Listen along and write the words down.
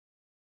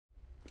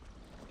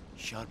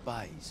Sharp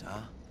eyes,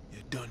 huh?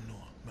 You don't know.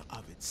 Me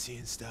have it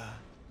since that.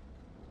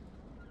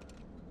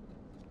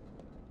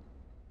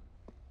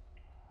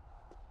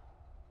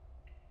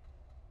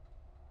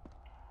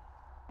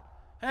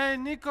 Hey,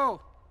 Niko.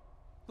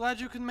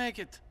 Glad you could make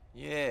it.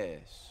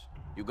 Yes.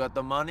 You got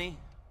the money?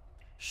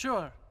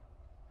 Sure.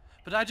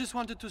 But I just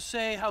wanted to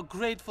say how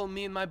grateful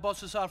me and my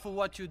bosses are for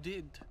what you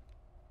did.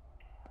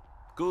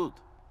 Good.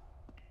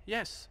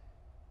 Yes.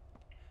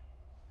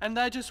 And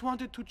I just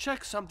wanted to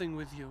check something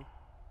with you.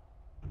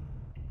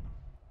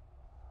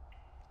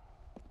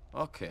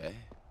 Okay.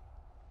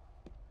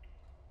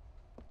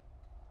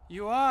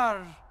 You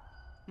are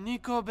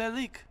Niko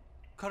Bellic,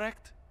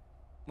 correct?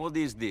 What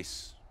is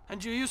this?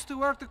 And you used to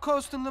work the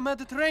coast in the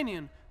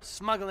Mediterranean,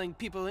 smuggling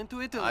people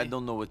into Italy. I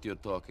don't know what you're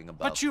talking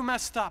about. But you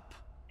messed up.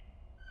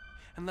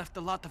 And left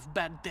a lot of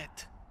bad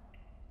debt.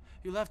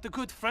 You left a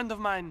good friend of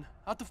mine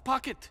out of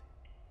pocket.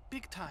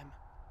 Big time.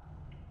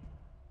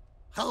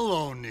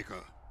 Hello,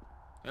 Niko.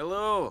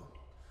 Hello,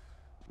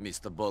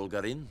 Mr.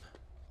 Bulgarin.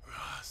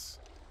 Ross.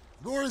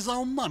 Where is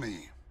our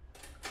money?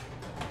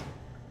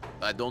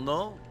 I don't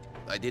know.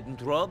 I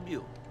didn't rob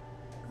you.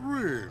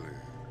 Really?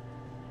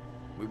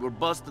 We were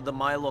busted a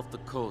mile off the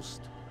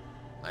coast.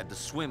 I had to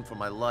swim for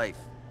my life.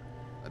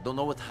 I don't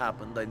know what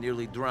happened. I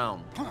nearly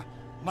drowned. Huh.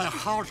 My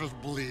heart is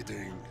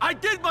bleeding. I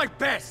did my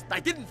best! I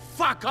didn't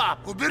fuck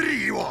up!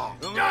 Убери его!